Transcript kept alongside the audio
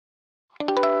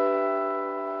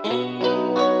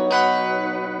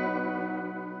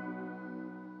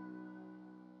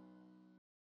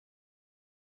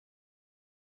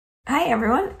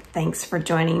everyone. Thanks for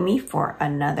joining me for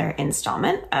another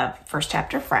installment of First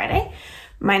Chapter Friday.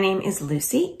 My name is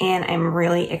Lucy, and I'm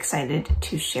really excited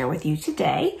to share with you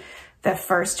today the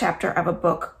first chapter of a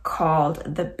book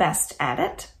called The Best at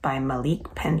It by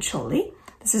Maulik Pancholy.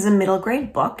 This is a middle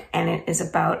grade book, and it is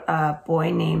about a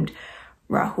boy named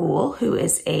Rahul, who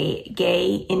is a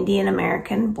gay Indian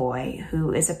American boy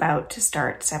who is about to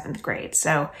start 7th grade.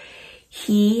 So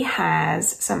he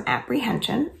has some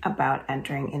apprehension about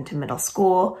entering into middle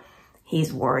school.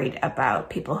 He's worried about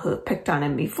people who have picked on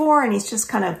him before, and he's just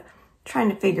kind of trying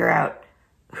to figure out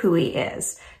who he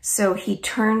is. So he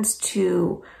turns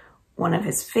to one of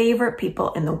his favorite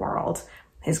people in the world,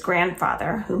 his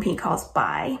grandfather, whom he calls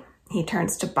Bai. He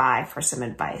turns to Bai for some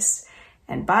advice,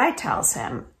 and Bai tells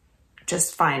him,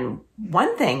 just find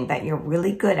one thing that you're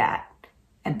really good at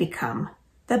and become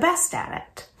the best at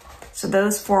it. So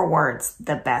those 4 words,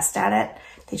 the best at it,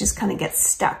 they just kind of get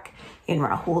stuck in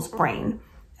Rahul's brain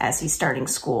as he's starting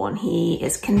school. And he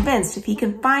is convinced if he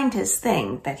can find his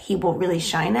thing that he will really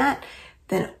shine at,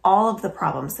 then all of the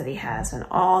problems that he has and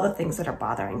all the things that are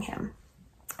bothering him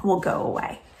will go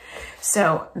away.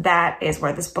 So that is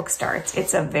where this book starts.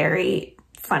 It's a very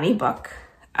funny book.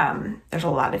 There's a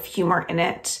lot of humor in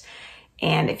it.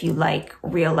 And if you like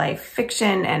real life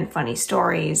fiction and funny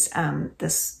stories,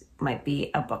 this might be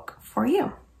a book for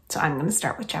you. So I'm going to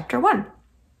start with chapter 1.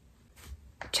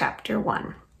 Chapter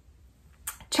 1.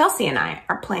 Chelsea and I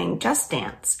are playing Just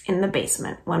Dance in the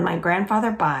basement when my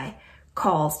grandfather Bai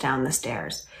calls down the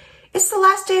stairs. It's the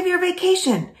last day of your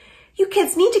vacation. You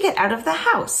kids need to get out of the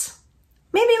house.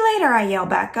 Maybe later, I yell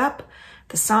back up.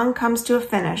 The song comes to a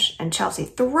finish and Chelsea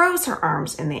throws her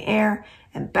arms in the air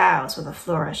and bows with a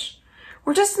flourish.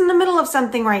 We're just in the middle of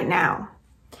something right now.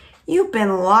 You've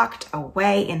been locked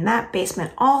away in that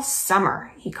basement all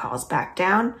summer, he calls back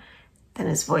down. Then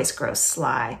his voice grows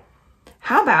sly.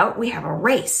 How about we have a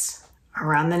race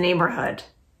around the neighborhood?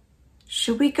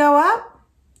 Should we go up?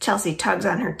 Chelsea tugs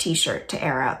on her t-shirt to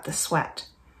air out the sweat.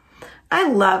 I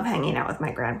love hanging out with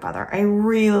my grandfather. I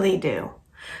really do.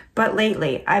 But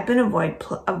lately, I've been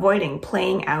avoiding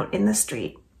playing out in the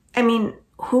street. I mean,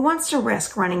 who wants to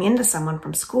risk running into someone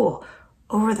from school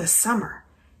over the summer?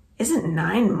 Isn't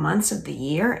 9 months of the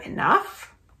year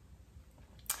enough?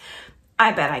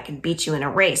 I bet I can beat you in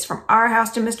a race from our house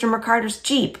to Mr. McCarter's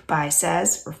Jeep, Bai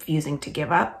says, refusing to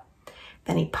give up.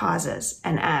 Then he pauses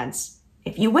and adds,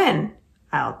 if you win,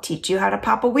 I'll teach you how to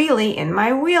pop a wheelie in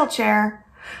my wheelchair.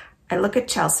 I look at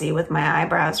Chelsea with my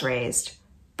eyebrows raised.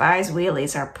 Bai's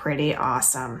wheelies are pretty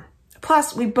awesome.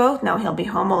 Plus, we both know he'll be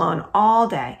home alone all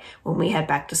day when we head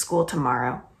back to school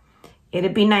tomorrow.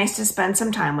 It'd be nice to spend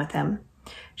some time with him.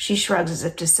 She shrugs as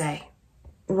if to say,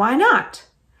 why not?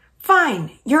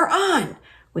 Fine, you're on.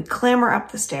 We clamber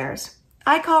up the stairs.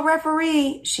 I call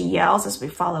referee, she yells as we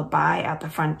follow Bai out the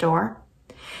front door.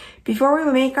 Before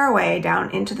we make our way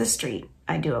down into the street,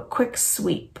 I do a quick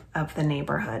sweep of the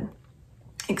neighborhood.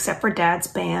 Except for Dad's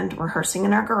band rehearsing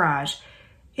in our garage,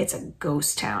 it's a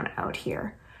ghost town out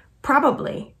here.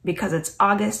 Probably because it's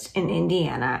August in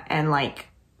Indiana and like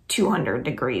 200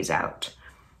 degrees out.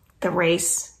 The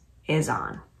race is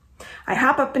on. I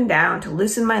hop up and down to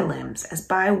loosen my limbs as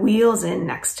Bai wheels in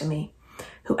next to me.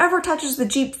 Whoever touches the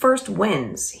Jeep first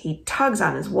wins. He tugs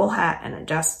on his wool hat and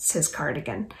adjusts his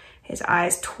cardigan, his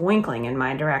eyes twinkling in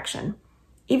my direction.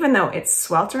 Even though it's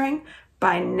sweltering,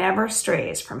 Bai never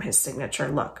strays from his signature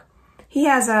look. He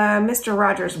has a Mr.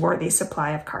 Rogers-worthy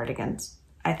supply of cardigans.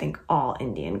 I think all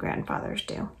Indian grandfathers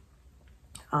do.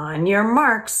 On your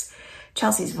marks,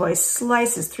 Chelsea's voice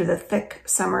slices through the thick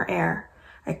summer air.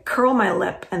 I curl my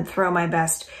lip and throw my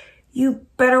best, you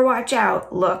better watch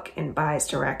out, look in Bai's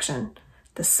direction.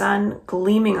 The sun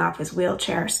gleaming off his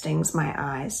wheelchair stings my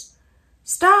eyes.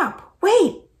 Stop,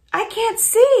 wait, I can't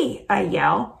see, I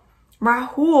yell.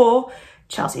 Rahul,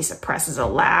 Chelsea suppresses a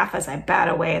laugh as I bat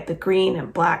away at the green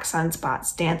and black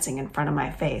sunspots dancing in front of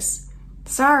my face.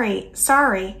 Sorry.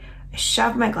 I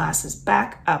shove my glasses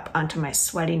back up onto my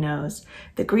sweaty nose.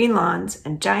 The green lawns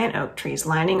and giant oak trees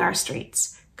lining our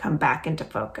streets come back into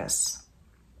focus.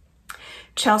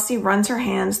 Chelsea runs her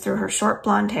hands through her short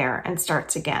blonde hair and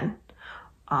starts again.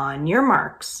 On your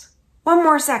marks. One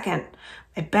more second.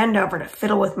 I bend over to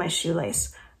fiddle with my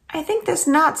shoelace. I think this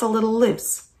knot's a little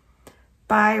loose.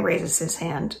 Bai raises his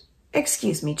hand.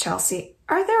 Excuse me, Chelsea.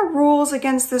 Are there rules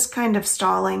against this kind of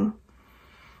stalling?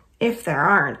 If there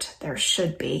aren't, there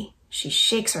should be. She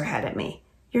shakes her head at me.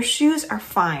 Your shoes are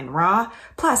fine, Ra.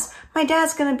 Plus, my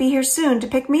dad's gonna be here soon to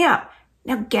pick me up.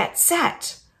 Now get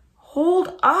set.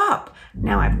 Hold up.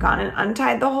 Now I've gone and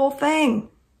untied the whole thing.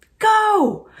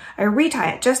 Go! I retie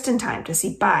it just in time to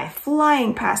see Bai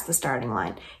flying past the starting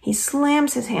line. He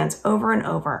slams his hands over and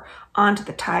over onto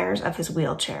the tires of his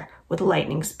wheelchair with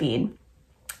lightning speed.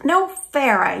 No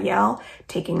fair, I yell,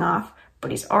 taking off,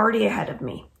 but he's already ahead of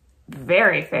me.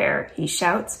 Very fair, he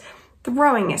shouts,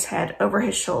 throwing his head over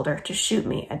his shoulder to shoot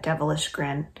me a devilish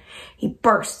grin. He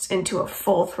bursts into a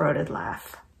full-throated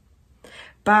laugh.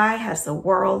 Bai has the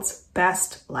world's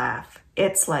best laugh.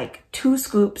 It's like 2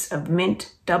 scoops of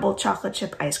mint double chocolate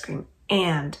chip ice cream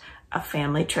and a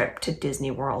family trip to Disney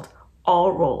World,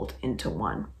 all rolled into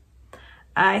one.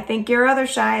 I think your other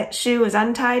shoe is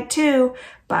untied too,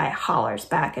 Bai hollers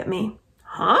back at me.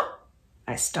 Huh?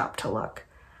 I stop to look.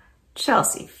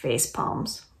 Chelsea face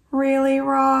palms. Really,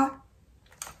 Raw?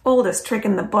 Oldest trick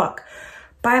in the book.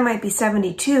 Bai might be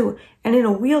 72 and in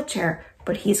a wheelchair,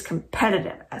 but he's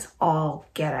competitive as all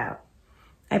get out.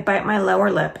 I bite my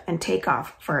lower lip and take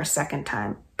off for a second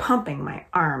time, pumping my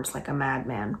arms like a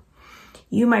madman.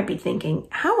 You might be thinking,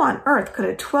 how on earth could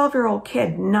a 12-year-old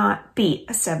kid not beat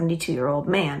a 72-year-old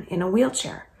man in a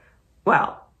wheelchair?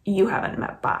 Well, you haven't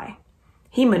met Bai.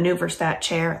 He maneuvers that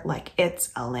chair like it's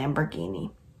a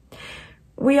Lamborghini.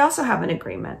 We also have an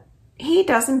agreement. He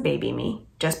doesn't baby me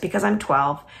just because I'm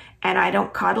 12, and I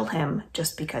don't coddle him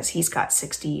just because he's got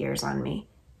 60 years on me.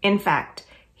 In fact,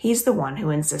 he's the one who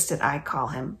insisted I call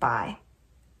him Bai.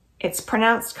 It's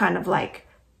pronounced kind of like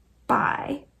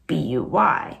Bai,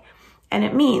 B-U-Y, and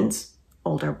it means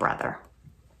older brother.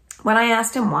 When I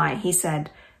asked him why, he said,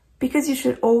 because you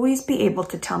should always be able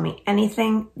to tell me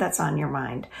anything that's on your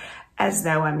mind, as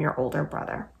though I'm your older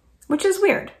brother. Which is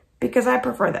weird, because I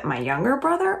prefer that my younger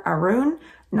brother, Arun,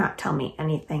 not tell me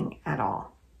anything at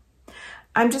all.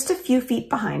 I'm just a few feet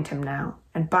behind him now,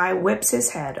 and Bai whips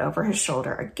his head over his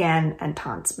shoulder again and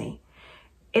taunts me.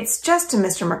 It's just to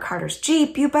Mr. McCarter's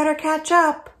Jeep, you better catch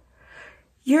up.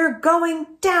 You're going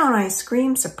down, I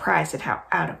scream, surprised at how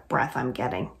out of breath I'm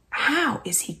getting. How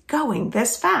is he going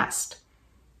this fast?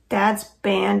 Dad's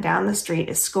band down the street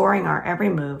is scoring our every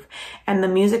move, and the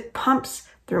music pumps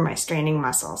through my straining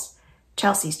muscles.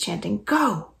 Chelsea's chanting,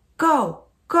 go, go,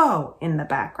 go, in the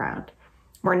background.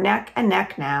 We're neck and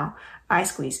neck now. I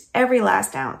squeeze every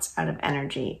last ounce out of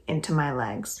energy into my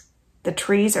legs. The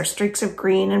trees are streaks of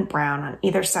green and brown on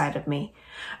either side of me.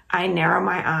 I narrow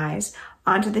my eyes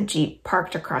onto the Jeep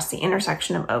parked across the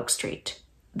intersection of Oak Street,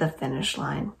 the finish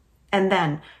line. And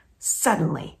then,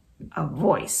 suddenly, a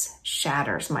voice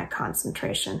shatters my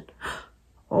concentration.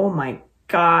 Oh my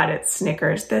God, it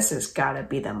snickers. This has got to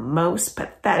be the most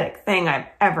pathetic thing I've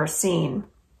ever seen.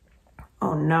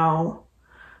 Oh no,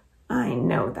 I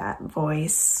know that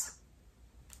voice.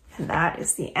 And that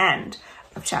is the end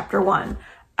of chapter 1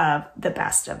 of The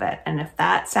Best of It. And if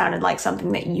that sounded like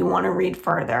something that you want to read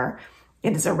further,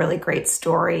 it is a really great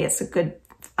story. It's a good,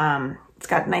 it's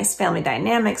got nice family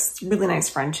dynamics. It's a really nice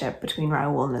friendship between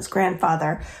Raul and his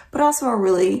grandfather, but also a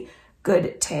really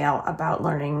good tale about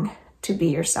learning to be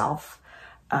yourself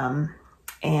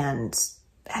and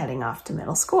heading off to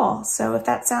middle school. So if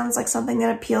that sounds like something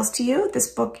that appeals to you,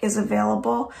 this book is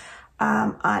available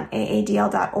on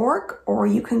AADL.org, or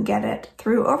you can get it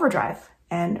through Overdrive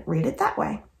and read it that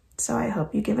way. So I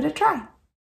hope you give it a try.